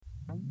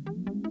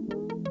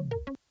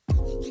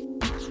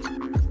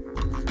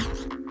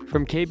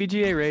From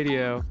KBGA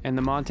Radio and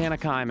the Montana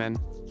Kaimin,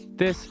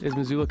 this is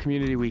Missoula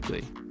Community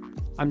Weekly.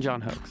 I'm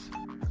John Hoax.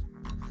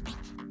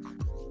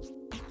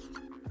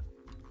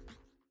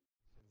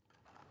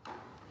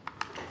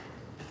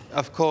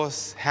 Of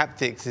course,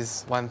 haptics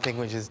is one thing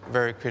which is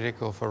very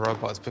critical for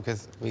robots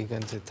because we're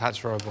going to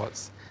touch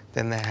robots.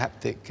 Then the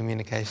haptic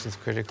communication is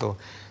critical.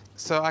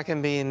 So I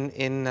can be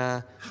in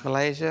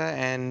Malaysia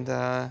and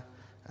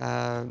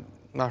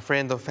my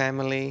friend or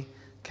family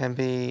can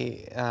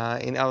be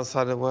in the other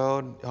side of the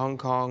world, Hong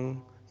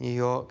Kong, New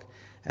York,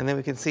 and then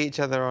we can see each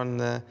other on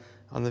the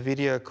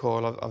video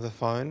call of the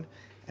phone.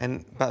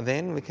 But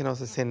then we can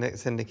also send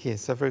a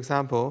kiss. So for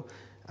example,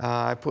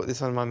 I put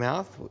this on my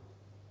mouth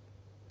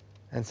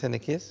and send a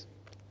kiss.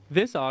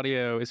 This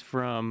audio is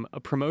from a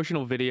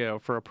promotional video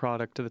for a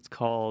product that's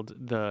called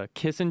the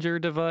Kissinger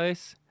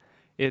device.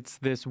 It's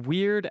this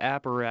weird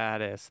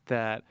apparatus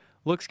that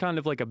looks kind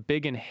of like a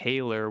big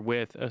inhaler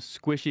with a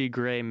squishy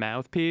gray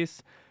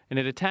mouthpiece, and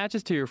it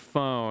attaches to your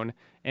phone,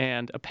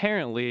 and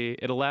apparently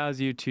it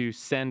allows you to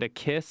send a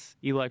kiss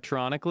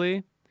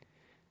electronically.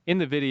 In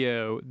the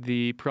video,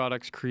 the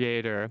product's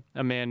creator,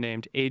 a man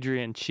named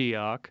Adrian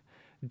Chiok,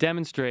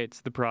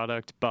 demonstrates the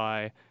product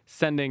by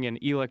sending an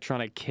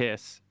electronic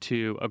kiss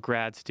to a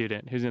grad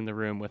student who's in the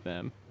room with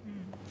him.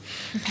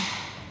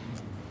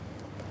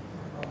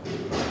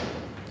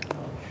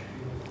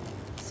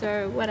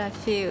 So what I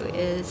feel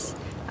is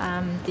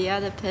the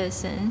other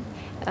person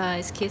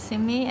is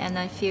kissing me, and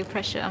I feel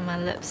pressure on my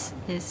lips.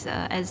 It's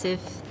as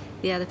if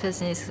the other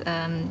person is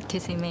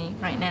kissing me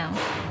right now.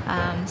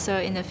 So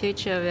in the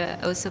future, we're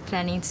also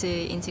planning to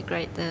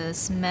integrate the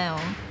smell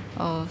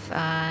of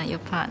your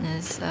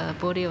partner's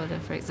body odor,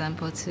 for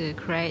example, to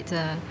create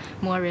a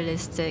more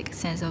realistic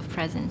sense of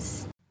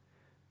presence.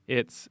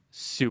 It's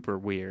super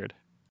weird.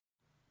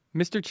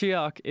 Mr.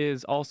 Chiok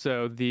is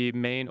also the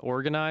main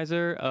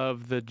organizer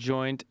of the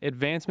joint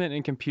Advancement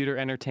in Computer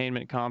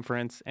Entertainment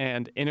Conference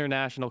and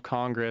International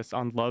Congress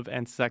on Love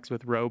and Sex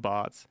with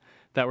Robots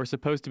that were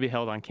supposed to be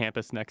held on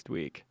campus next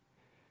week.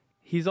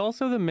 He's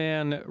also the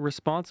man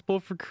responsible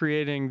for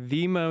creating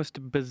the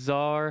most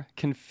bizarre,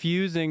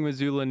 confusing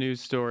Missoula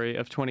news story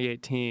of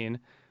 2018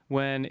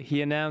 when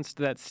he announced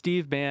that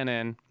Steve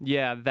Bannon,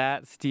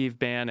 that Steve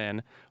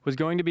Bannon, was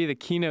going to be the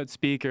keynote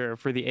speaker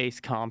for the ACE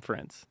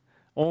conference,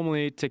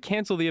 only to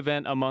cancel the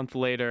event a month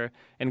later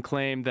and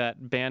claim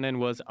that Bannon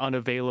was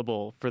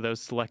unavailable for those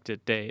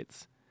selected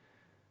dates.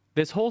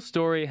 This whole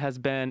story has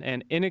been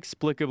an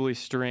inexplicably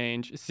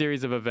strange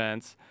series of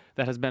events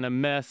that has been a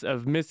mess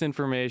of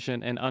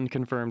misinformation and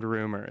unconfirmed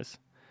rumors.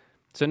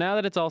 So now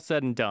that it's all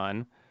said and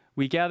done,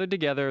 we gathered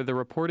together the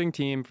reporting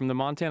team from the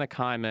Montana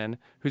Kaimin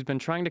who's been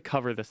trying to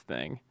cover this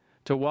thing,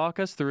 to walk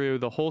us through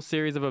the whole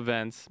series of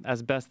events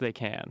as best they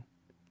can.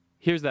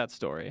 Here's that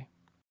story.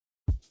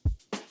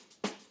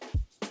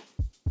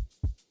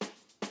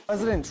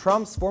 President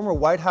Trump's former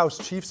White House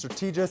chief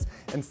strategist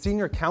and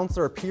senior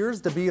counselor appears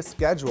to be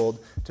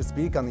scheduled to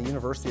speak on the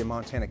University of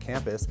Montana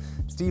campus.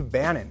 Steve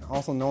Bannon,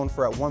 also known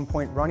for at one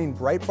point running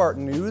Breitbart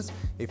News,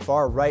 a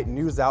far-right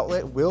news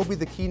outlet, will be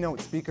the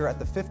keynote speaker at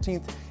the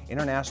 15th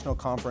International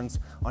Conference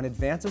on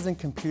Advances in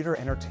Computer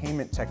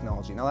Entertainment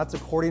Technology. Now that's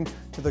according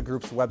to the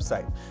group's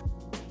website.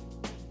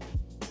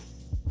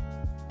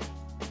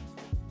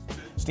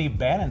 Steve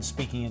Bannon's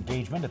speaking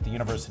engagement at the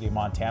University of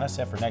Montana,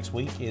 set for next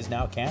week, is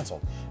now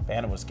canceled.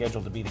 Bannon was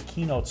scheduled to be the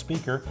keynote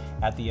speaker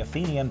at the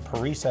Athenian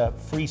Parisa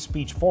Free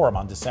Speech Forum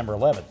on December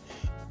 11th.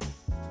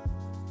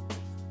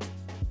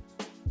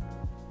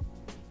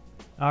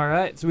 All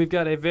right, so we've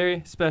got a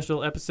very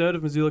special episode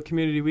of Missoula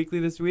Community Weekly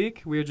this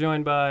week. We are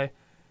joined by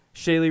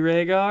Shaylee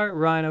Rhagar,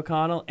 Ryan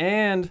O'Connell,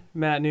 and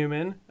Matt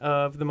Newman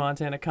of the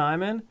Montana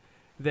Kaimin.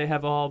 They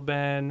have all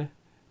been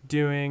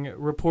doing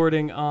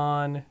reporting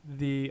on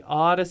the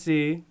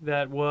odyssey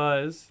that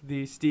was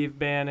the Steve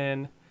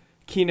Bannon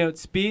keynote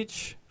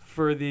speech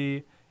for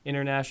the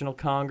International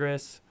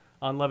Congress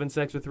on Love and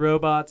Sex with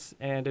Robots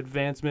and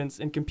Advancements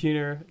in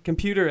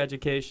Computer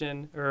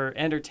Education, or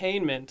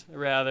Entertainment,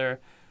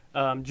 rather,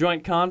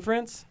 joint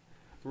conference.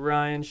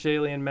 Ryan,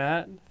 Shaylee, and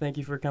Matt, thank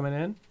you for coming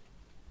in.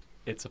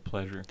 It's a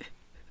pleasure.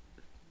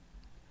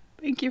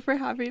 Thank you for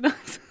having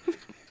us.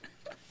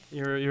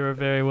 You're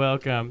very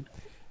welcome.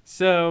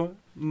 So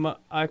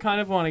I kind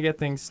of want to get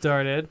things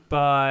started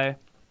by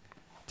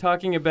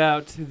talking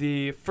about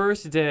the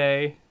first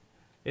day.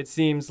 It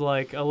seems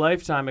like a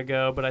lifetime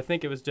ago, but I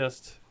think it was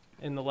just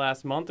in the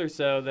last month or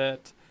so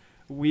that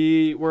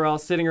we were all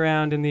sitting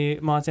around in the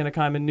Montana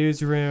Kaimin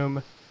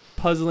newsroom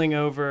puzzling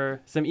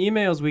over some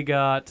emails we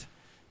got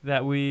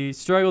that we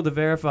struggled to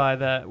verify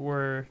that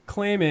were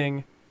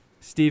claiming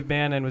Steve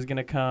Bannon was going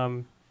to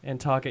come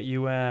and talk at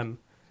UM.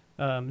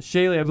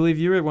 Shaylee, I believe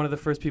you were one of the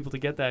first people to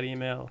get that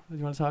email. Do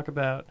you want to talk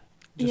about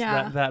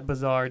just that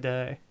bizarre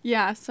day?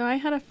 Yeah, so I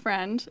had a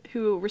friend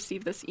who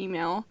received this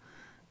email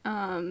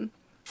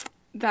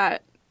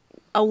that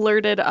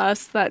alerted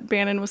us that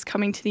Bannon was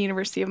coming to the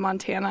University of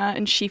Montana,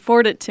 and she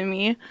forwarded it to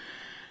me.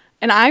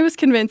 And I was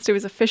convinced it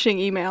was a phishing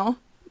email.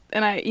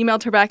 And I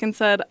emailed her back and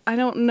said, I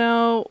don't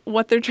know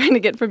what they're trying to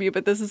get from you,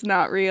 but this is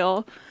not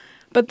real.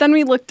 But then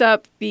we looked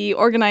up the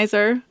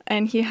organizer,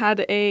 and he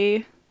had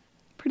a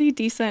pretty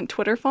decent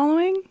Twitter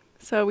following.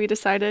 So we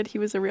decided he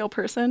was a real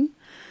person.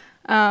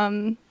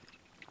 And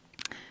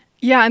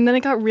then it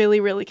got really,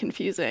 really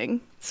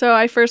confusing. So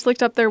I first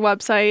looked up their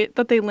website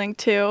that they linked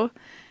to,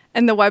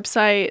 and the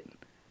website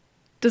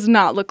does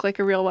not look like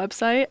a real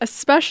website,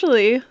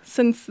 especially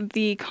since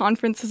the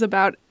conference is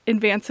about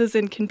advances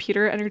in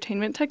computer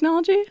entertainment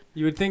technology.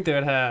 You would think they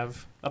would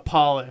have a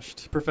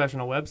polished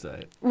professional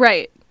website.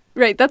 Right.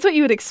 That's what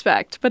you would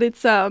expect, but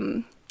it's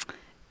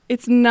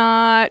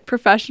not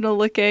professional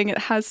looking. It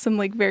has some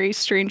like very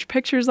strange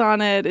pictures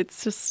on it.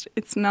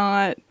 It's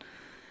not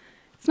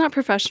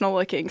professional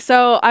looking.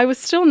 So I was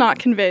still not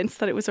convinced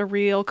that it was a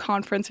real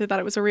conference or that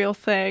it was a real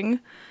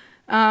thing.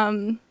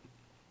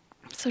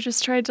 So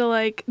just tried to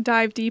like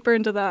dive deeper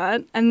into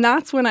that. And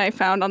that's when I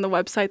found on the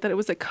website that it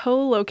was a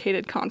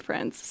co-located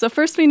conference. So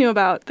first we knew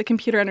about the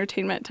Computer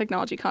Entertainment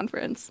Technology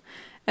Conference.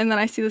 And then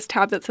I see this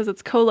tab that says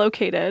it's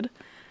co-located.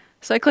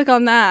 So I click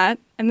on that,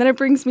 and then it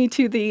brings me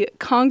to the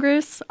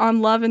Congress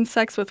on Love and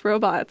Sex with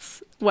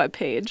Robots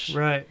webpage.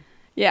 Right.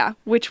 Yeah,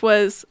 which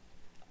was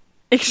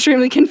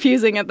extremely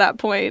confusing at that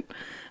point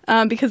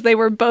because they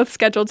were both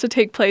scheduled to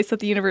take place at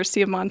the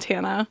University of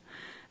Montana.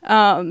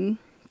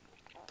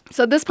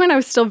 So at this point, I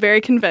was still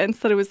very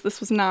convinced that this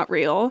was not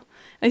real.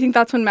 I think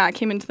that's when Matt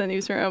came into the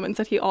newsroom and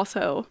said he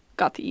also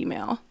got the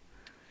email.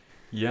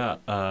 Yeah,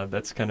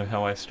 that's kind of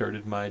how I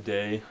started my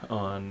day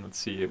on,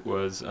 it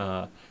was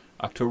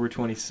October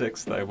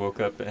 26th. I woke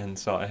up and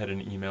saw I had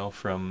an email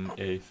from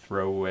a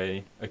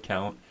throwaway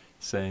account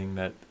saying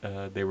that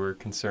they were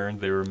concerned,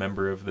 they were a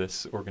member of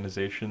this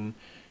organization,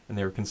 and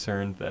they were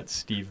concerned that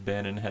Steve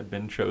Bannon had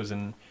been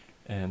chosen,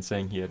 and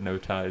saying he had no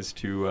ties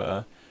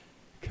to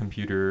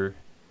computer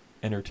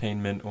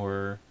entertainment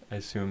or, I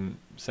assume,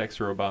 sex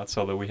robots,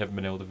 although we haven't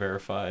been able to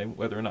verify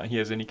whether or not he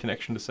has any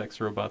connection to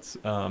sex robots.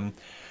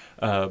 But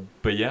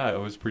yeah, I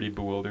was pretty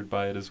bewildered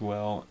by it as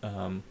well.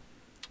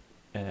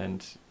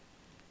 And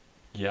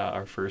yeah,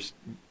 our first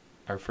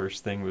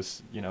thing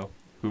was,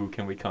 who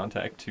can we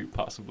contact to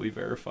possibly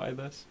verify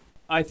this?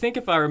 I think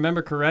if I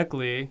remember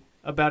correctly,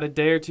 about a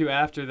day or two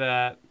after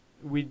that,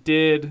 we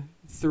did,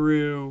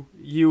 through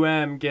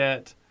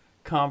get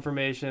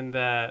confirmation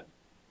that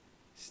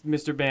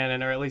Mr.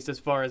 Bannon, or at least as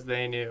far as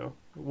they knew,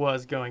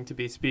 was going to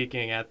be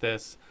speaking at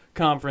this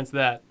conference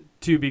that,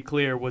 to be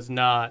clear, was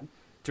not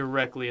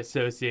directly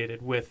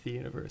associated with the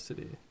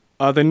university.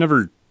 They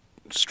never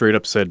straight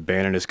up said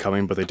Bannon is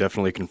coming, but they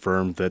definitely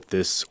confirmed that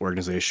this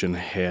organization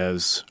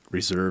has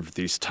reserved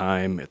this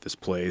time at this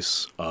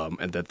place,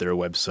 and that their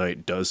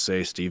website does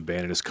say Steve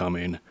Bannon is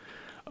coming.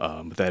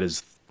 That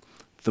is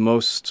the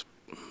most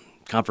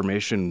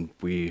confirmation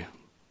we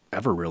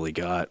ever really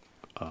got,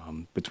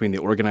 between the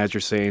organizer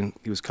saying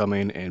he was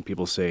coming and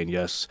people saying,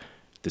 yes,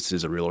 this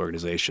is a real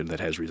organization that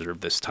has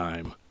reserved this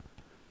time.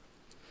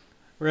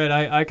 Right.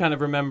 I kind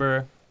of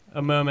remember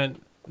a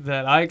moment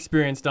that I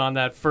experienced on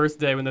that first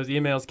day when those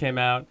emails came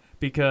out,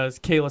 because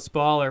Kayla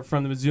Spaller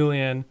from the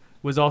Missoulian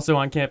was also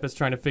on campus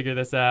trying to figure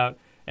this out.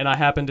 And I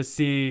happened to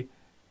see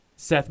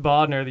Seth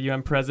Bodner, the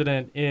UM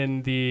president,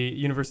 in the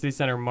University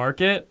Center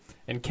market.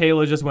 And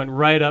Kayla just went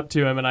right up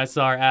to him, and I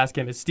saw her ask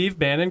him, is Steve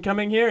Bannon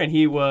coming here? And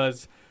he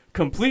was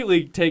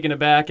completely taken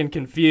aback and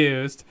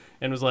confused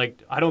and was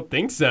like, I don't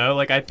think so.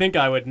 Like, I think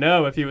I would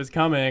know if he was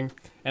coming.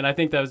 And I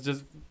think that was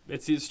just,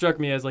 it struck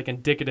me as like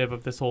indicative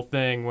of this whole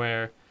thing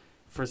where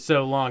for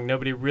so long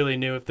nobody really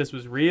knew if this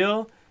was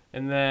real.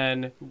 And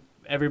then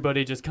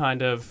everybody just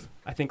kind of,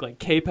 I think like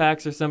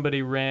K-Pax or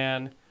somebody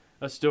ran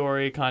a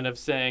story kind of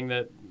saying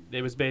that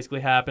it was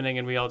basically happening,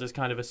 and we all just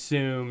kind of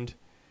assumed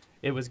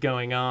it was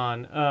going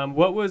on.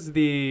 What was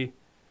the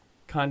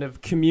kind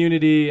of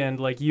community and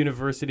like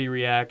university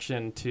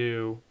reaction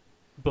to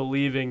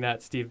believing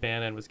that Steve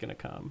Bannon was going to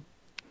come?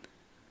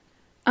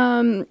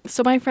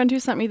 So my friend who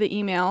sent me the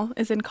email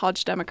is in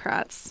College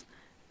Democrats,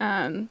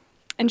 and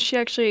she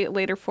actually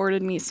later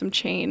forwarded me some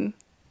chain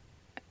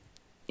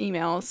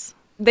emails.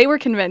 They were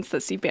convinced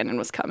that Steve Bannon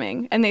was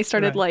coming, and they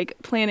started like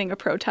planning a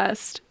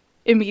protest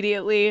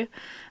immediately.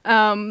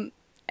 I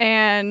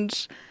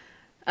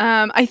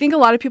think a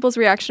lot of people's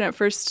reaction at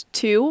first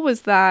too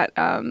was that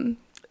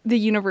the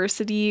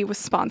university was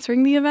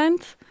sponsoring the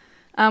event,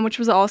 which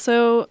was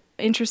also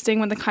interesting.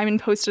 When the Kaiman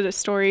posted a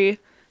story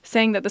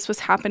saying that this was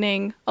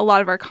happening, a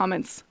lot of our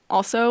comments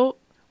also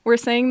were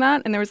saying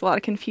that, and there was a lot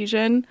of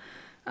confusion.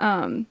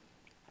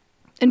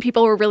 And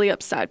people were really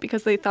upset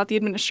because they thought the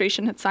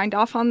administration had signed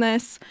off on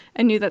this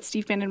and knew that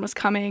Steve Bannon was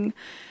coming.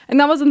 And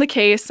that wasn't the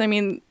case. I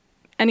mean,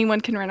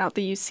 anyone can rent out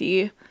the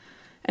UC,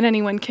 and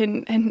anyone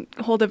can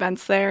hold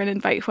events there and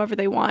invite whoever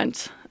they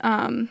want.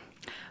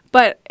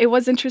 But it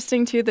was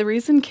interesting, too. The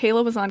reason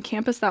Kayla was on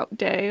campus that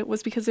day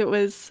was because it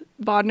was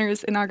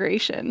Bodner's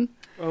inauguration.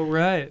 Oh,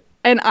 right.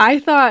 And I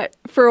thought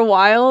for a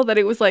while that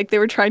it was like they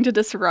were trying to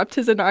disrupt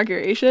his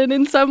inauguration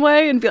in some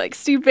way and be like,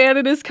 Steve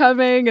Bannon is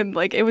coming. And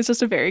like, it was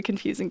just a very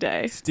confusing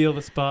day. Steal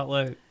the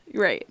spotlight.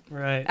 Right.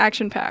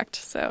 Action-packed,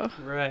 so.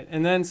 Right.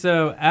 And then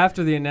so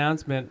after the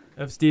announcement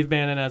of Steve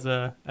Bannon as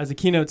a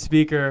keynote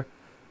speaker,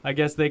 I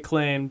guess they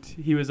claimed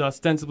he was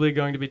ostensibly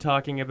going to be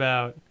talking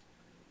about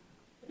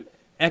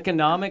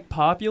economic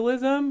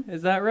populism.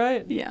 Is that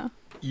right? Yeah.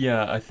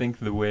 Yeah, I think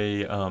the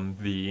way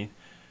the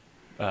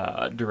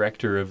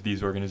director of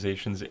these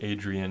organizations,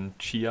 Adrian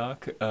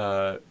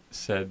Chiak,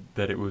 said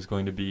that it was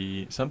going to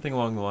be something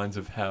along the lines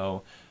of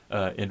how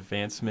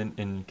advancement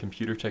in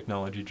computer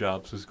technology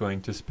jobs was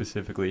going to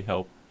specifically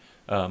help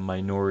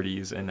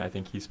minorities, and I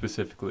think he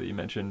specifically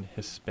mentioned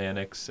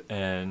Hispanics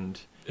and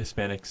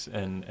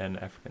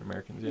African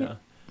Americans. Yeah.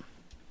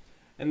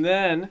 And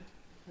then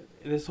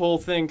this whole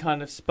thing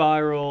kind of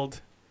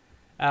spiraled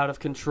out of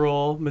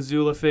control.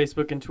 Missoula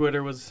Facebook and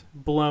Twitter was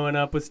blowing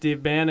up with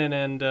Steve Bannon,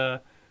 and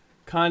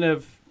kind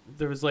of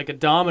there was like a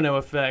domino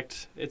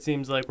effect, it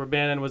seems like, where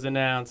Bannon was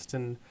announced,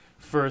 and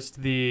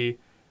first the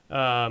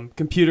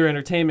Computer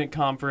Entertainment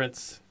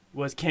Conference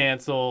was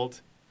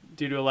canceled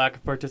due to a lack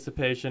of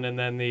participation, and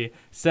then the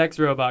Sex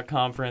Robot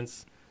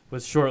Conference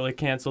was shortly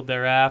canceled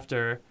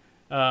thereafter.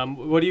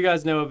 What do you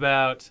guys know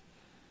about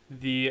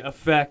the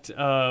effect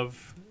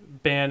of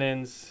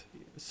Bannon's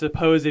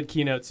supposed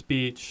keynote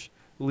speech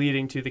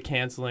leading to the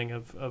canceling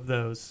of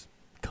those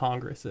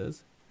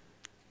congresses?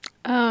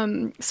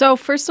 So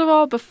first of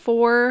all,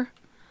 before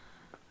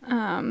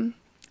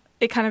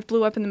it kind of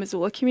blew up in the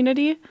Missoula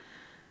community,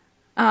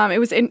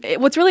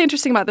 what's really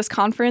interesting about this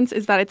conference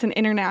is that it's an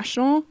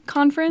international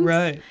conference.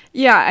 Right.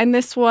 Yeah, and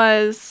this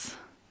was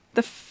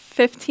the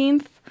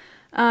 15th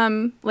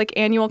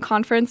annual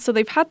conference. So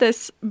they've had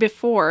this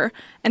before,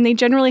 and they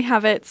generally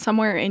have it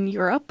somewhere in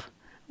Europe,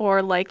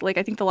 or like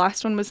I think the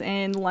last one was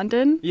in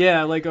London.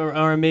 Yeah,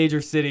 or a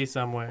major city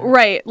somewhere.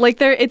 Right.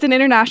 It's an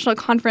international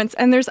conference,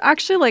 and there's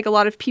actually like a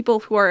lot of people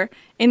who are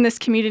in this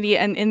community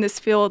and in this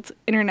field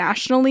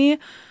internationally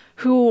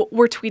who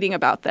were tweeting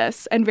about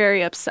this and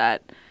very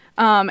upset.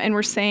 And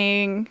were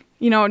saying,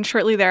 and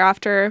shortly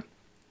thereafter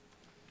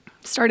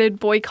started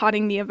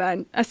boycotting the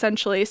event,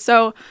 essentially.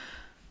 So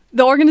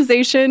the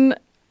organization,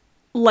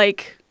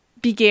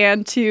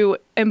 began to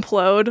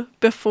implode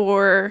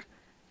before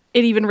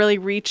it even really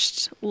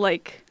reached,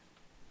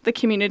 the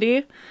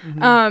community.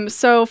 Mm-hmm.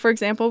 So, for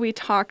example, we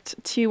talked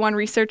to one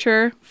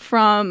researcher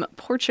from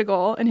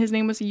Portugal, and his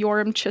name was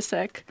Joram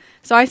Chisik.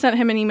 So I sent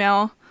him an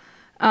email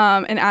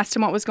and asked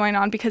him what was going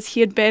on, because he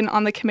had been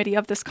on the committee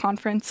of this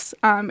conference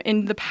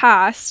in the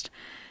past.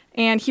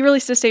 And he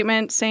released a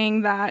statement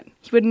saying that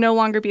he would no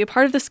longer be a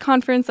part of this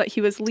conference, that he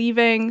was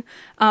leaving,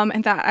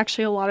 and that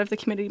actually a lot of the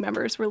committee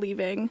members were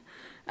leaving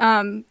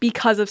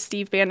because of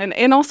Steve Bannon.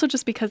 And also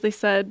just because they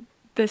said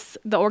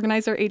the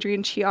organizer,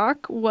 Adrian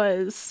Chiak,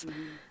 was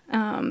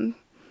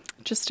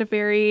just a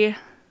very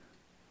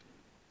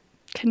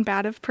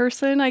combative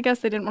person. I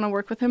guess they didn't want to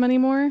work with him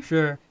anymore.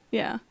 Sure.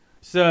 Yeah.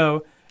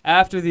 So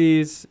after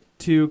these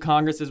two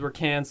congresses were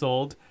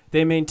canceled,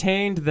 they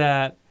maintained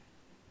that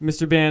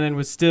Mr. Bannon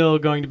was still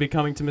going to be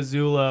coming to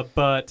Missoula,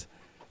 but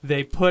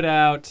they put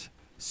out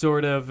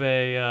sort of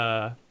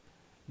a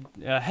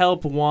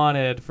help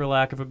wanted, for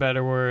lack of a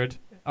better word,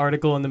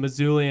 article in the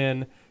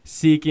Missoulian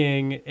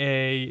seeking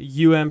a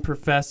UM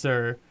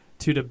professor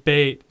to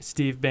debate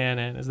Steve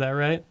Bannon. Is that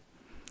right?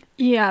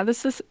 Yeah,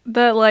 this is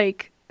the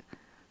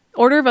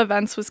order of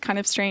events was kind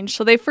of strange.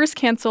 So they first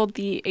canceled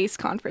the ACE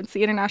conference,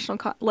 the International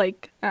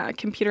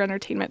Computer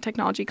Entertainment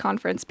Technology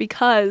Conference,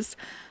 because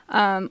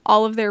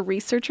all of their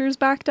researchers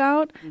backed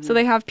out. Mm-hmm. So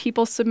they have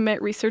people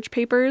submit research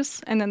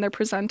papers, and then they're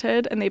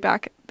presented, and they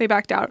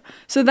backed out.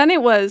 So then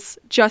it was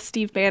just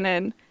Steve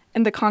Bannon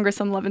and the Congress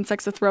on Love and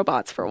Sex with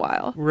Robots for a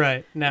while.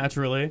 Right,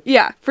 naturally.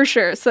 Yeah, for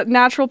sure. So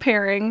natural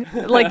pairing,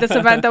 this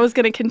event that was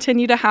going to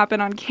continue to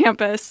happen on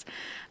campus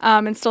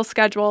and still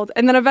scheduled.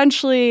 And then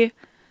eventually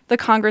the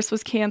Congress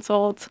was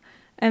canceled,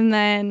 and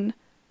then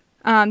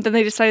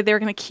they decided they were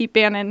going to keep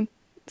Bannon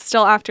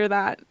still after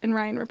that, and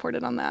Ryan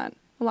reported on that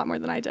a lot more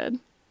than I did.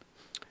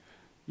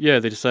 Yeah,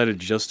 they decided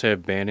just to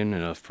have Bannon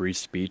in a free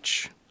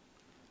speech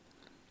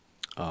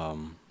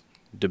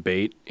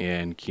debate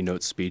and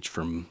keynote speech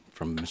from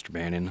Mr.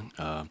 Bannon,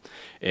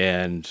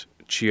 and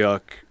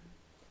Chiak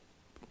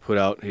put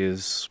out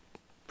his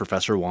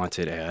Professor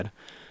Wanted ad,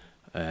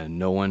 and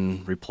no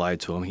one replied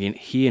to him.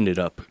 He ended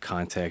up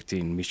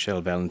contacting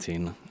Michel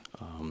Valentin.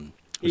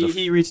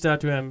 He reached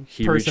out to him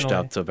personally. He reached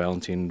out to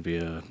Valentin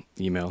via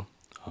email.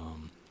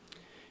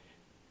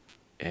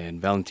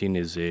 And Valentin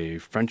is a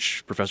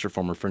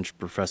former French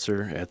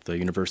professor at the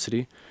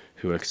university,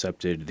 who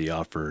accepted the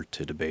offer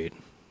to debate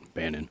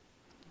Bannon.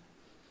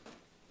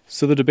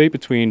 So the debate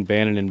between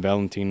Bannon and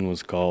Valentin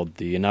was called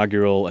the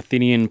inaugural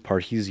Athenian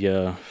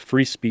Parrhesia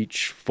Free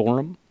Speech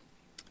Forum.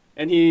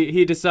 And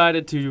he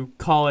decided to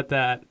call it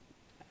that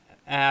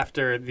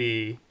after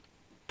the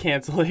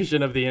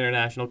cancellation of the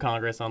International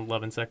Congress on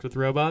Love and Sex with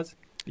Robots?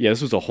 Yeah,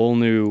 this was a whole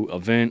new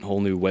event,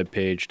 whole new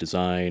webpage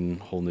design,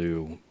 whole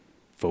new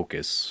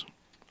focus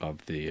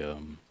of the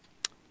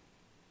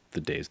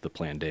days, the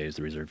planned days,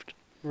 the reserved.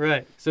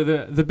 Right. So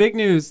the big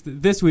news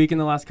this week in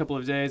the last couple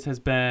of days has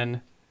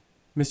been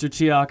Mr.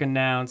 Chiak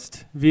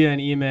announced via an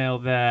email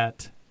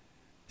that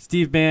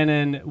Steve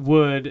Bannon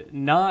would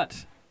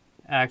not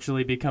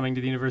actually be coming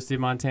to the University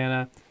of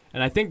Montana,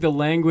 And I think the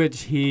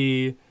language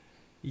he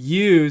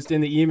used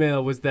in the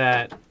email was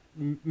that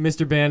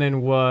Mr.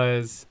 Bannon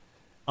was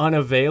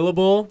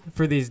unavailable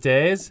for these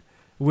days,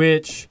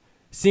 which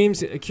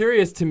seems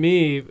curious to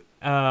me,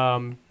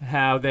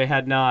 how they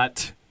had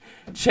not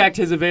checked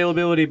his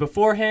availability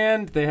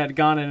beforehand. They had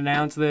gone and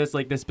announced this,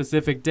 like, the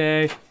specific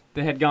day.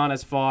 They had gone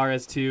as far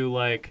as to,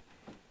 like,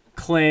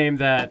 claim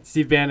that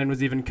Steve Bannon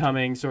was even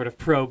coming sort of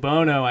pro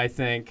bono, I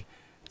think.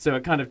 So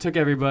it kind of took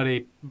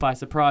everybody by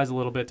surprise a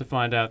little bit to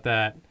find out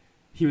that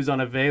he was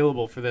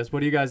unavailable for this.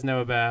 What do you guys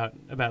know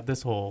about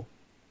this whole?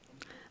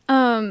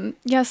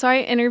 Yeah, so I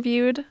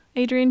interviewed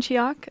Adrian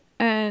Chiak,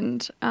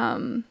 and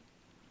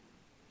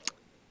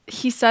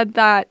he said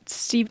that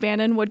Steve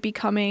Bannon would be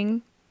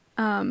coming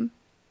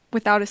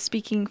without a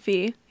speaking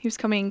fee. He was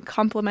coming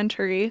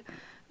complimentary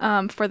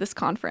for this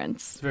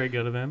conference. It's very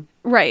good of him.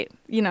 Right.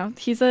 You know,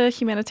 he's a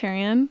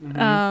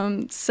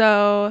humanitarian.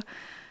 So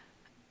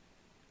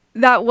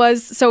that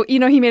was, so, you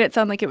know, he made it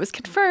sound like it was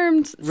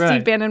confirmed. Right.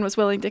 Steve Bannon was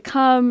willing to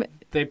come.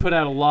 They put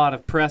out a lot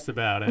of press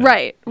about it.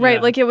 Right. Yeah.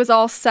 Like it was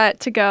all set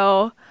to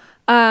go.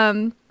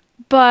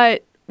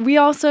 But we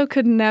also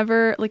could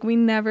never, like, we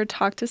never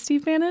talked to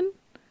Steve Bannon.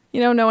 You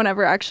know, no one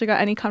ever actually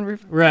got any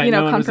right.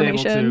 no one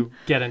confirmation. was able to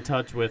get in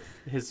touch with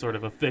his sort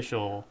of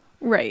official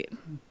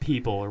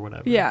people or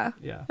whatever. Yeah.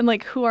 Yeah. And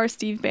like, who are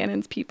Steve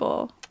Bannon's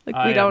people? Like,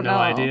 I we don't have know.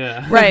 no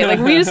idea. Right. Like,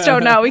 we just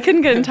don't know. We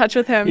couldn't get in touch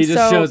with him. He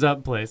just shows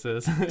up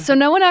places. So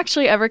no one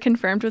actually ever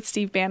confirmed with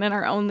Steve Bannon.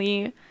 Our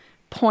only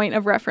point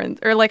of reference,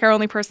 or like our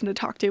only person to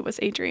talk to, was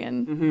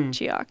Adrian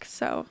Chiak.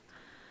 So,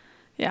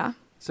 yeah.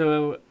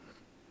 So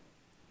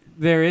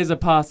there is a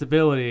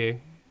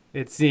possibility,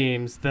 it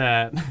seems,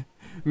 that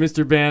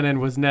Mr. Bannon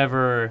was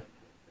never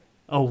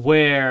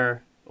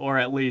aware, or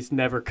at least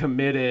never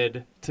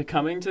committed to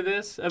coming to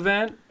this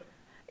event.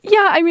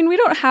 Yeah, I mean, we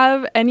don't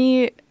have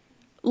any,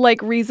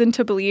 like, reason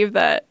to believe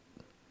that,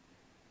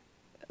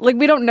 like,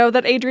 we don't know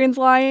that Adrian's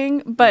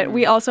lying, but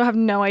we also have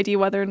no idea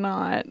whether or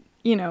not,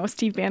 you know,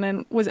 Steve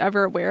Bannon was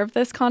ever aware of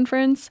this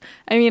conference.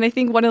 I mean, I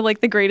think one of,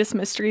 like, the greatest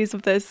mysteries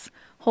of this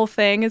whole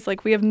thing is,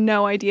 like, we have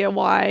no idea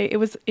why it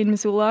was in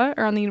Missoula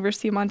or on the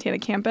University of Montana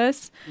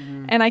campus.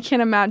 And I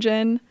can't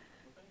imagine,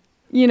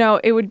 you know,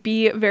 it would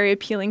be very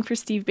appealing for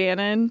Steve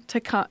Bannon to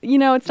come. You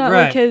know, it's not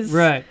like his...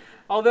 Right.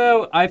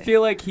 Although I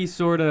feel like he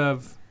sort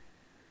of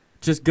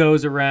just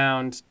goes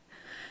around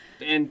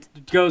and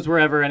goes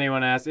wherever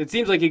anyone asks. It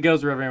seems like he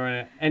goes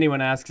wherever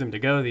anyone asks him to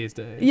go these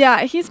days.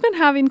 Yeah, he's been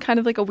having kind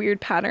of like a weird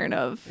pattern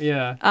of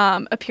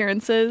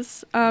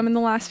appearances in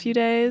the last few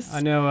days. I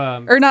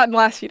know. Or not in the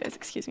last few days,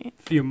 excuse me.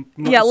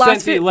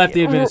 Since he left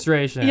the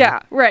administration.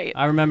 Yeah, right.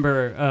 I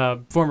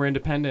remember former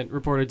Independent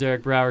reporter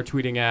Derek Brower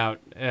tweeting out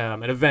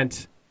an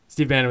event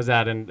Steve Bannon was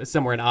at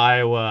somewhere in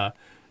Iowa,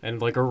 and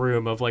like a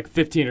room of like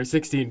 15 or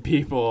 16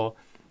 people.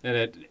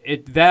 And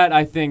that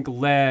I think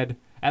led,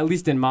 at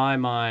least in my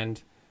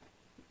mind,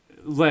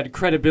 led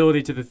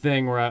credibility to the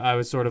thing where I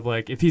was sort of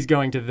like, if he's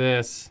going to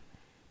this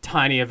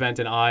tiny event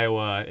in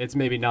Iowa, it's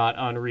maybe not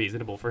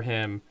unreasonable for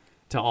him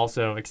to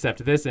also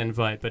accept this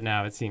invite. But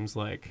now it seems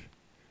like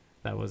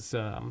that was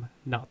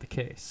not the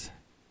case.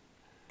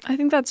 I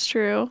think that's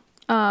true.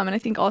 And I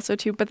think also,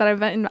 too, but that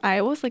event in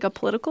Iowa was like a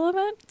political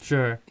event?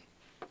 Sure.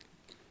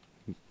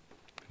 It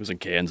was in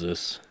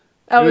Kansas.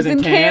 Oh, it was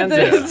in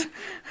Kansas. Yeah.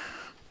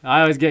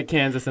 I always get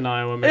Kansas and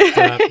Iowa mixed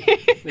up.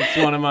 It's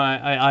one of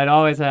my... It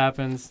always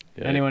happens.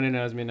 Yeah. Anyone who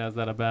knows me knows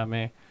that about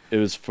me. It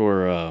was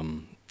for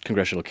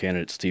congressional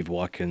candidate Steve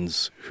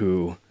Watkins,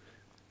 who,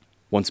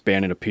 once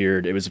Bannon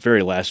appeared, it was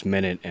very last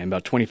minute, and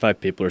about 25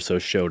 people or so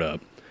showed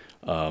up.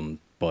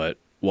 But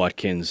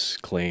Watkins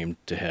claimed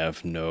to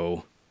have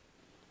no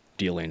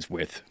dealings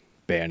with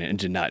Bannon and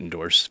did not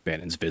endorse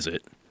Bannon's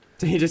visit.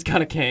 So he just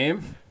kind of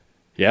came?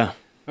 Yeah.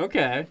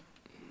 Okay.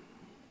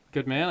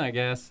 Good man, I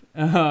guess.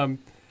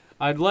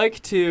 I'd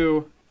like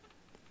to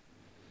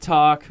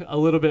talk a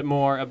little bit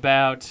more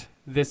about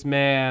this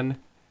man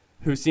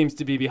who seems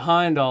to be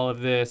behind all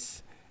of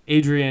this,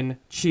 Adrian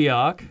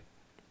Chiak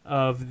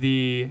of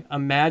the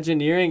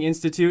Imagineering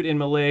Institute in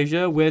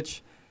Malaysia,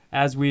 which,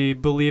 as we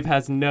believe,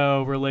 has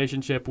no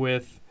relationship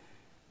with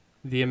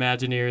the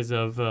Imagineers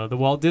of the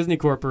Walt Disney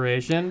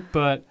Corporation.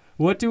 But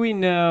what do we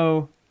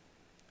know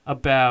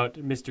about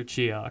Mr.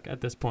 Chiak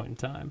at this point in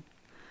time?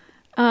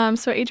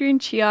 So Adrian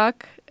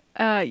Chiak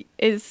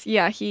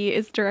he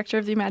is director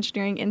of the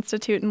Imagineering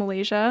Institute in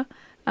Malaysia,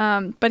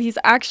 but he's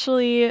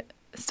actually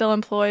still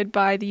employed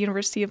by the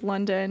University of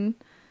London.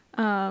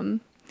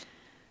 And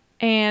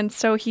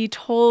so he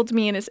told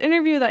me in his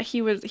interview that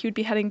he would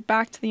be heading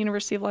back to the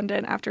University of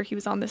London after he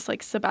was on this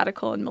like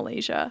sabbatical in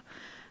Malaysia.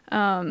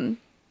 And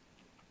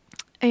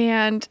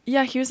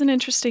yeah, he was an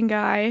interesting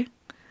guy.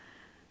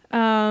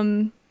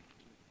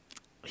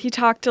 He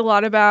talked a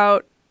lot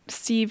about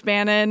Steve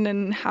Bannon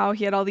and how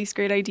he had all these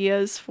great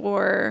ideas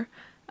for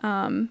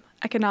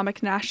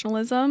economic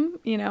nationalism,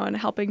 you know, and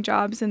helping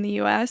jobs in the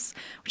U.S.,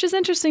 which is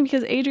interesting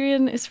because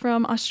Adrian is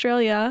from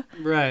Australia,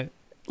 right?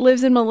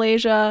 Lives in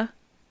Malaysia,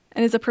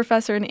 and is a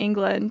professor in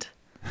England.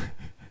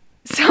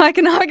 So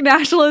economic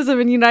nationalism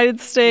in the United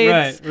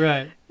States,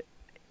 right,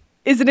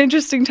 is an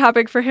interesting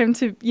topic for him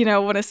to,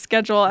 want to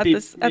schedule at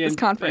this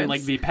conference. And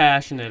like be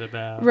passionate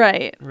about.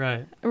 Right.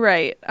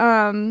 Right.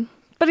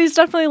 But he's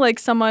definitely like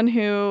someone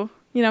who,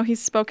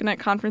 he's spoken at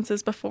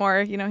conferences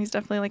before. He's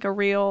definitely like a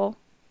real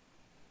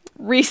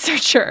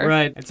researcher.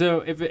 Right. And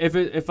so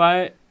if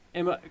I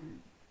am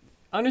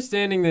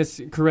understanding this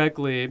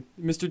correctly,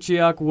 Mr.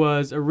 Chiak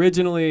was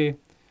originally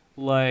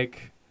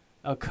like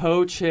a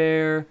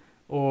co-chair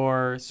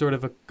or sort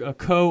of a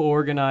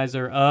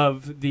co-organizer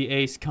of the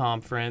ACE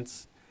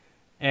conference,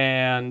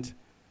 and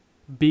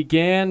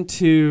began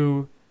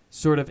to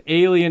sort of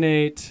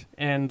alienate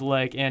and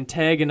like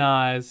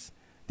antagonize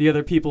the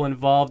other people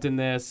involved in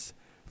this.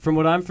 From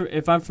what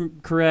if I'm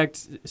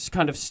correct,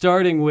 kind of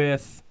starting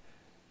with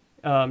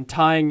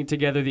tying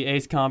together the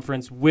ACE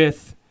conference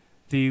with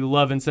the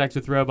Love and Sex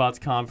with Robots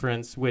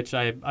conference, which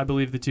I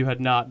believe the two had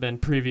not been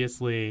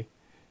previously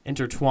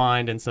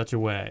intertwined in such a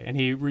way, and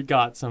he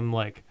got some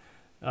like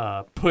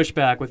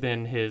pushback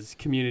within his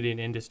community and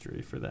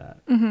industry for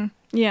that. Mm-hmm.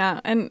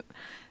 Yeah, and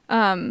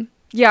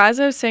as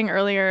I was saying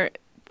earlier,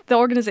 the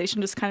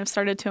organization just kind of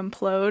started to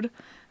implode,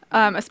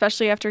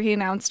 especially after he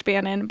announced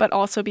Bannon, but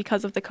also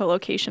because of the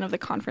co-location of the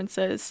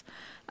conferences.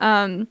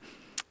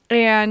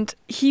 And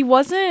he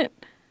wasn't,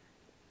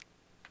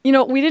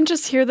 we didn't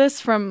just hear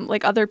this from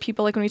like other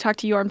people, like when we talked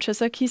to Yoram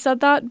Chisik, he said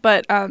that,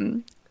 but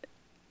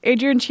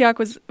Adrian Chiak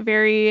was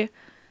very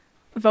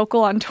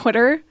vocal on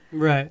Twitter.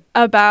 Right.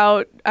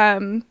 About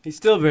he's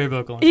still very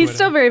vocal on Twitter. He's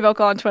still very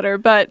vocal on Twitter,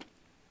 but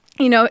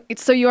so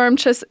Yoram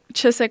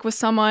Chisik was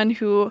someone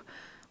who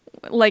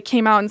like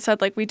came out and said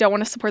like, we don't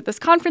want to support this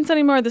conference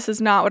anymore. This is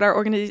not what our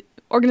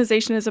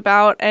organization is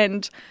about.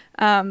 And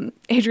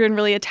Adrian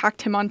really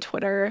attacked him on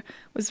Twitter,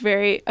 was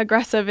very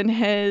aggressive in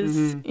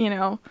his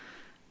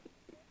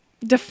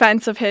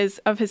defense of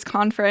his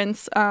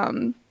conference.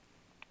 And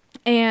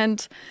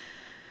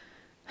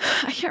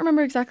I can't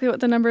remember exactly what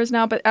the number is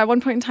now, but at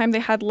one point in time,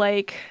 they had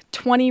like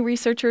 20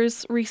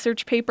 researchers'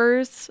 research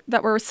papers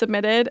that were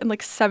submitted, and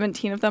like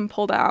 17 of them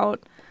pulled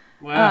out.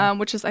 Wow.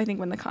 Which is, I think,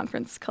 when the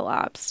conference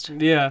collapsed.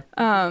 Yeah.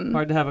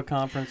 Hard to have a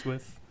conference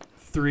with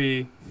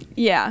 3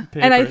 Yeah.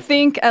 papers. And I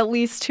think at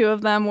least 2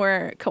 of them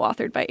were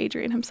co-authored by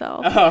Adrian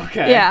himself. Oh,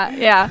 okay.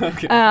 Yeah.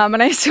 Okay.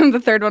 And I assume the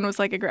third one was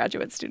like a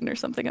graduate student or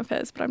something of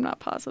his, but I'm not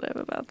positive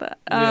about that.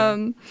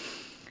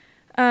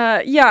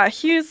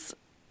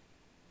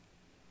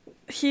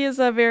 He is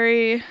a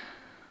very,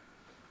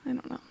 I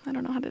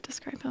don't know how to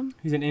describe him.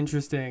 He's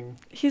interesting.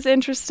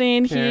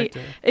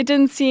 Character. It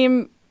didn't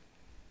seem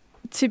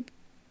to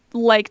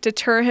like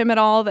deter him at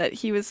all that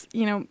he was,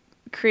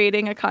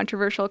 creating a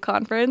controversial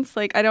conference.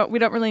 Like we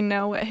don't really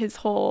know what his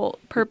whole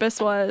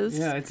purpose was.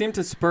 Yeah, it seemed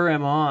to spur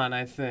him on,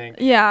 I think.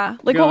 Yeah.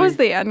 Like what was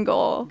the end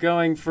goal?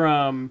 Going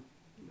from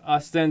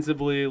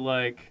ostensibly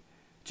like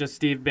just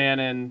Steve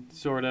Bannon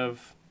sort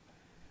of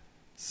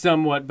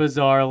somewhat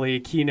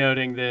bizarrely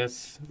keynoting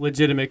this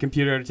legitimate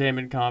computer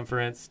entertainment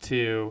conference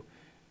to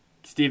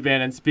Steve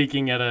Bannon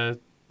speaking at a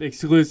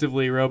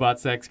exclusively robot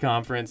sex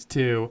conference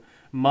to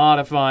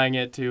modifying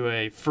it to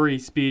a free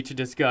speech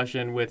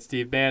discussion with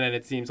Steve Bannon.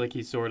 It seems like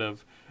he sort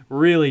of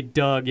really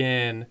dug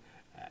in,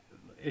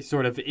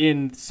 sort of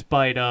in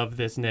spite of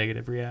this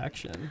negative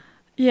reaction.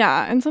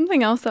 Yeah, and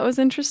something else that was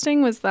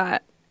interesting was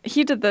that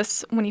he did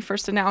this when he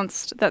first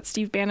announced that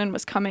Steve Bannon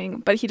was coming,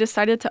 but he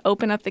decided to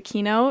open up the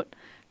keynote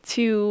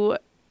to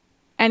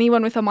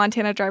anyone with a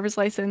Montana driver's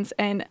license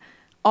and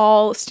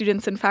all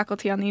students and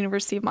faculty on the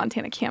University of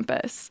Montana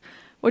campus,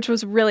 which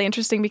was really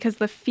interesting because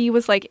the fee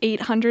was like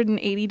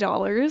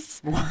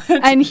 $880. What?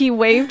 And he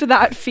waived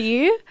that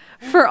fee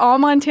for all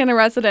Montana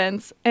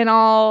residents and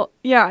all,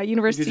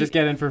 university. You could just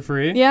get in for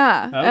free?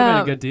 Yeah. That would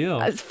have been a good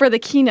deal. For the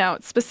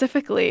keynote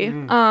specifically.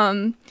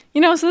 So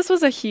this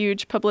was a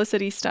huge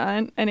publicity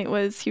stunt, and he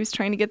was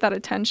trying to get that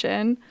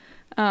attention.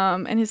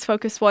 And his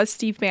focus was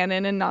Steve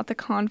Bannon and not the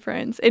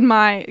conference, in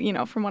my,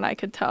 from what I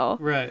could tell.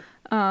 Right.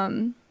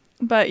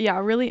 But yeah,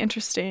 really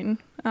interesting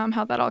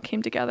how that all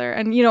came together.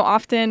 And,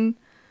 often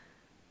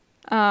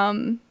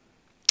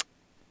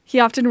he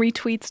often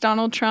retweets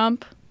Donald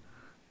Trump.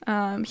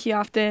 He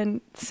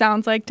often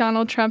sounds like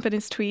Donald Trump in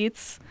his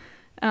tweets.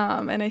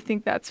 And I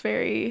think that's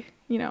very,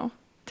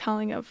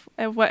 telling of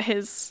what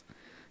his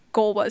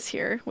goal was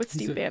here with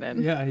Steve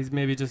Bannon. Yeah, he's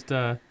maybe just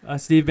a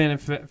Steve Bannon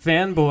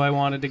fanboy,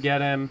 wanted to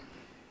get in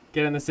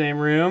the same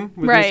room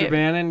with Mr.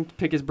 Bannon,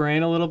 pick his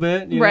brain a little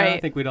bit. I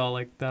think we'd all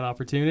like that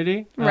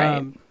opportunity.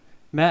 Right.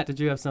 Matt, did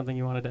you have something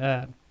you wanted to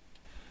add?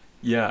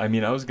 Yeah,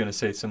 I was going to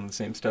say some of the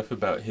same stuff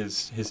about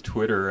his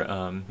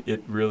Twitter.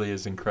 It really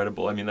is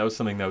incredible. That was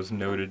something that was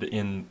noted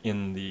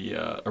in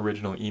the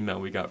original email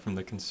we got from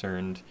the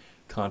concerned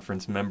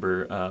conference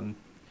member.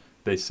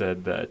 They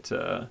said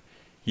that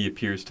he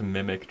appears to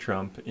mimic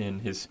Trump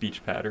in his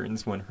speech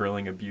patterns when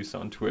hurling abuse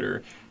on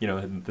Twitter.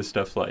 The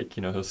stuff like,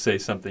 he'll say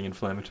something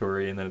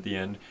inflammatory and then at the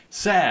end,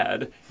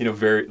 sad,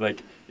 very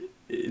like...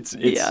 It's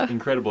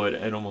incredible.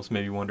 It almost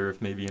made me wonder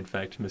if maybe, in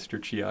fact, Mr.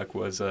 Chiak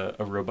was a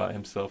robot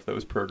himself that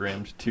was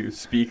programmed to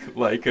speak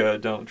like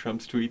Donald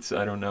Trump's tweets.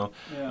 I don't know.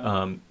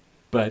 Yeah.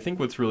 But I think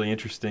what's really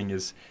interesting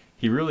is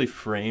he really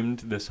framed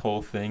this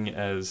whole thing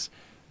as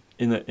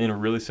in a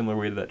really similar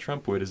way to that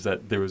Trump would, is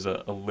that there was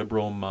a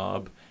liberal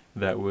mob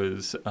that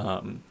was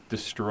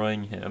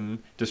destroying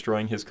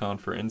his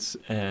conference,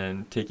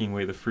 and taking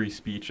away the free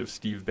speech of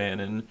Steve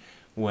Bannon,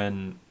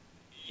 when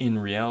in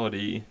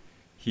reality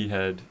he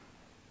had,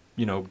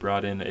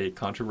 brought in a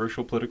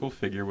controversial political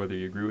figure. Whether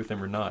you agree with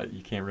him or not,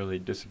 you can't really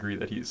disagree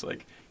that he's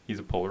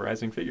a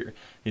polarizing figure.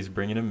 He's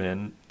bringing him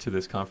in to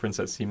this conference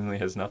that seemingly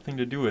has nothing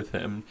to do with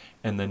him,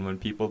 and then when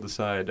people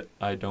decide,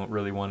 I don't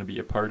really want to be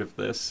a part of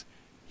this,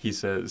 he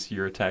says,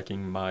 you're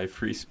attacking my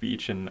free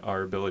speech and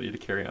our ability to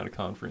carry on a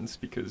conference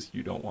because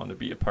you don't want to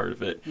be a part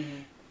of it.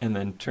 Mm-hmm. And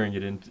then turning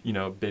it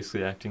into,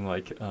 basically acting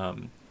like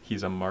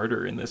he's a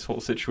martyr in this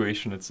whole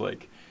situation. It's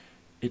like,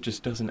 it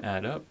just doesn't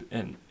add up,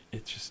 and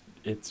it just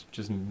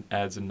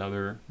adds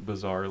another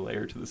bizarre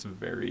layer to this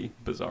very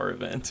bizarre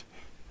event.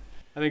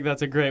 I think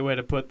that's a great way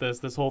to put this.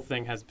 This whole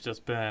thing has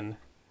just been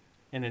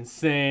an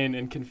insane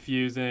and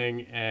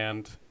confusing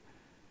and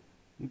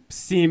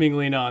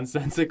seemingly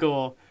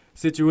nonsensical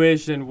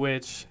situation,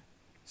 which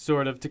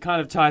sort of, to kind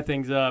of tie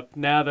things up,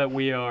 now that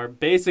we are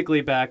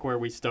basically back where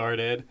we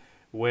started,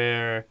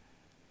 where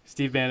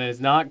Steve Bannon is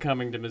not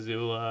coming to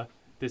Missoula,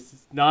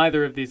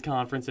 neither of these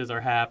conferences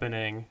are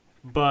happening,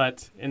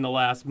 but in the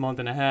last month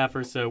and a half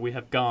or so, we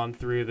have gone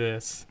through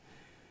this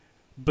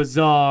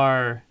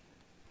bizarre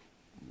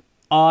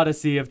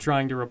odyssey of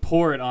trying to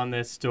report on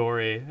this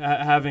story,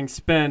 having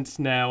spent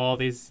now all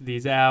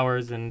these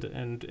hours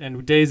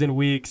and days and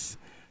weeks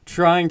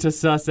trying to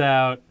suss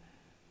out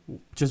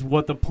just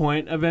what the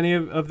point of any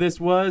of this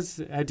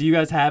was. Do you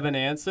guys have an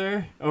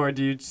answer, or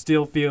do you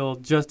still feel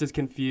just as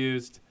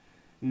confused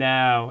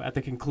now at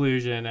the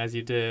conclusion as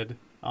you did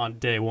on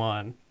day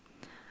one?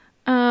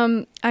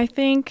 I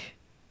think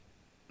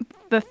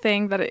the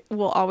thing that it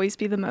will always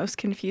be the most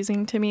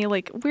confusing to me,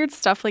 like weird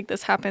stuff like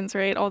this happens,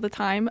 right, all the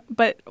time,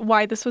 but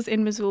why this was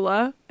in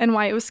Missoula and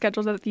why it was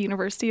scheduled at the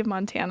University of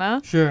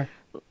Montana. Sure.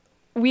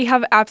 We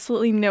have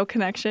absolutely no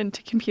connection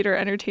to computer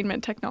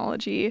entertainment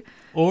technology.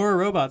 Or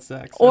robot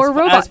sex.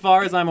 As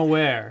far as I'm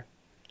aware.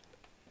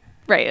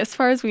 Right, as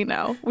far as we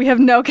know. We have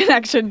no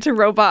connection to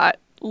robot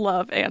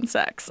love and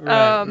sex.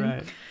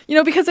 Right.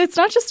 Because it's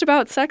not just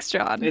about sex,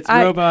 John. It's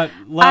robot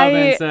love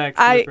and sex.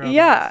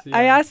 Yeah,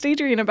 I asked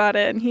Adrian about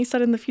it, and he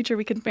said in the future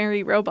we could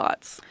marry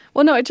robots.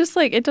 Well, no, it just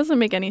it doesn't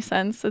make any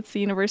sense. It's the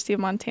University of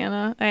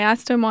Montana. I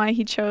asked him why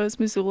he chose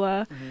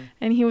Missoula,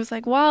 and he was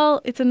like,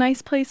 well, it's a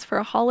nice place for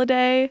a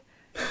holiday.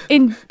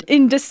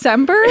 In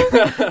December,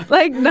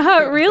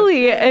 not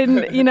really,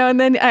 and and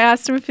then I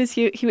asked him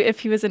if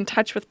he was in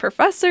touch with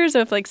professors,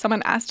 or if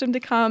someone asked him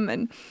to come,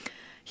 and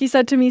he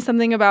said to me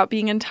something about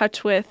being in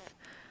touch with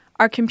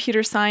our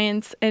computer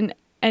science and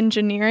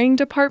engineering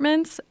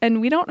departments,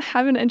 and we don't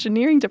have an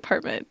engineering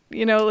department.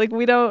 We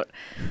don't.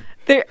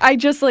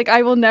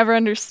 I will never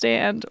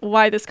understand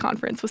why this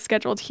conference was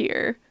scheduled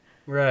here.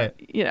 Right.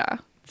 Yeah.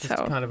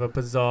 Just kind of a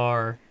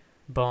bizarre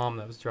bomb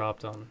that was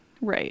dropped on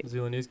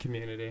Missoula news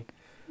community.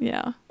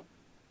 Yeah.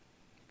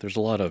 There's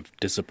a lot of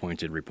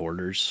disappointed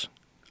reporters.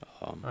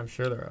 I'm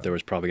sure there are. There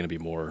was probably going to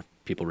be more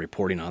people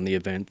reporting on the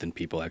event than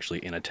people actually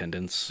in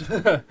attendance.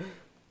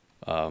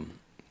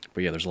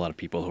 But yeah, there's a lot of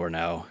people who are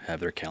now have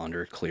their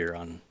calendar clear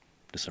on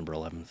December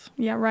 11th.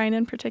 Yeah, Ryan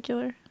in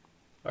particular.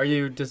 Are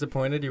you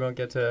disappointed you won't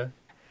get to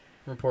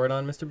report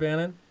on Mr.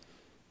 Bannon?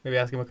 Maybe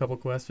ask him a couple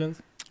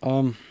questions?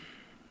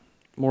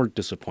 More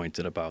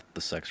disappointed about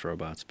the sex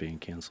robots being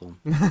canceled.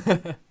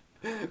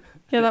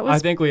 Yeah, that was. I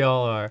think we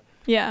all are.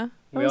 Yeah.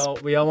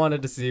 We all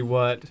wanted to see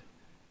what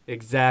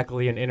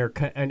exactly an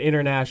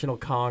international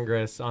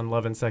congress on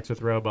love and sex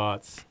with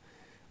robots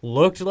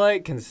looked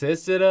like,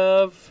 consisted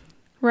of.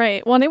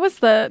 Right. Well,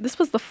 and this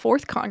was the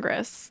fourth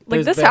Congress.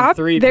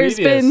 There's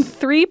been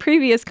three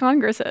previous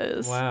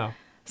Congresses. Wow.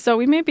 So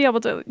we may be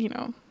able to,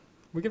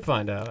 we can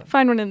find out.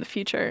 Find one in the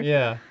future.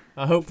 Yeah.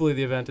 Hopefully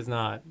the event is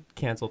not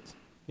canceled,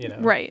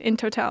 Right, in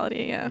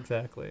totality, yeah.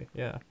 Exactly,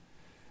 yeah.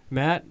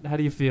 Matt, how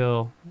do you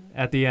feel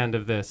at the end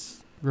of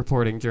this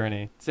reporting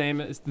journey?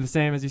 The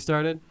same as you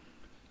started?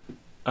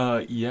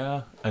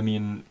 Yeah. I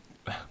mean,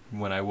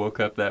 when I woke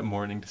up that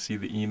morning to see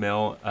the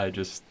email, I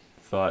just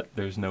thought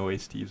there's no way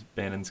Steve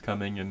Bannon's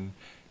coming, and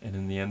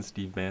in the end,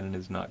 Steve Bannon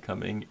is not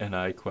coming, and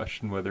I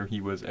questioned whether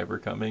he was ever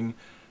coming.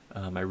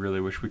 I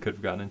really wish we could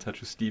have gotten in touch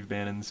with Steve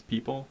Bannon's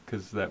people,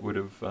 because that would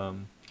have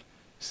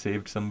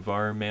saved some of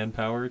our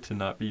manpower to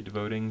not be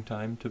devoting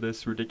time to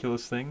this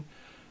ridiculous thing.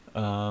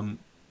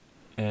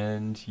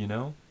 And,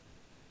 yeah,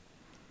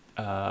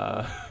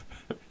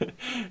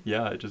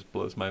 it just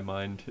blows my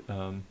mind.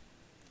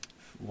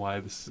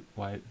 Why?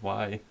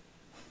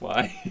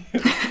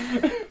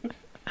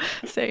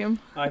 Same.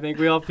 I think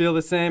we all feel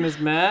the same as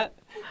Matt.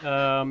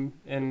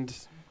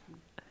 And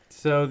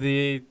so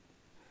the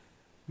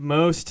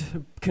most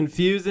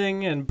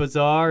confusing and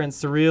bizarre and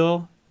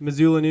surreal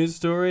Missoula news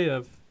story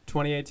of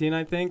 2018,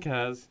 I think,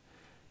 has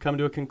come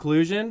to a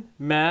conclusion.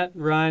 Matt,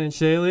 Ryan, and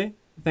Shaylee,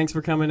 thanks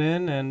for coming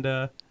in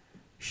and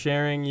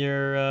sharing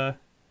your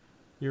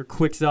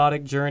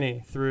quixotic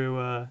journey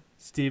through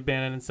Steve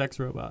Bannon and sex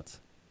robots.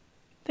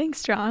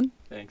 Thanks, John.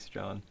 Thanks,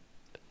 John.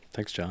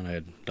 Thanks, John. I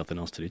had nothing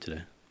else to do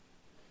today.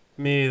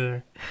 Me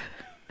either.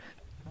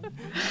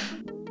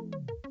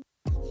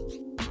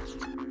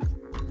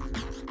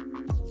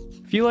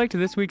 If you liked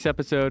this week's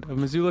episode of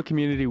Missoula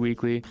Community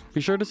Weekly, be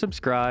sure to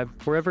subscribe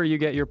wherever you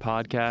get your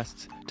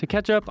podcasts to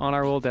catch up on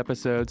our old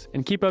episodes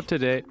and keep up to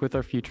date with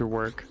our future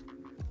work.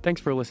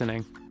 Thanks for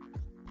listening.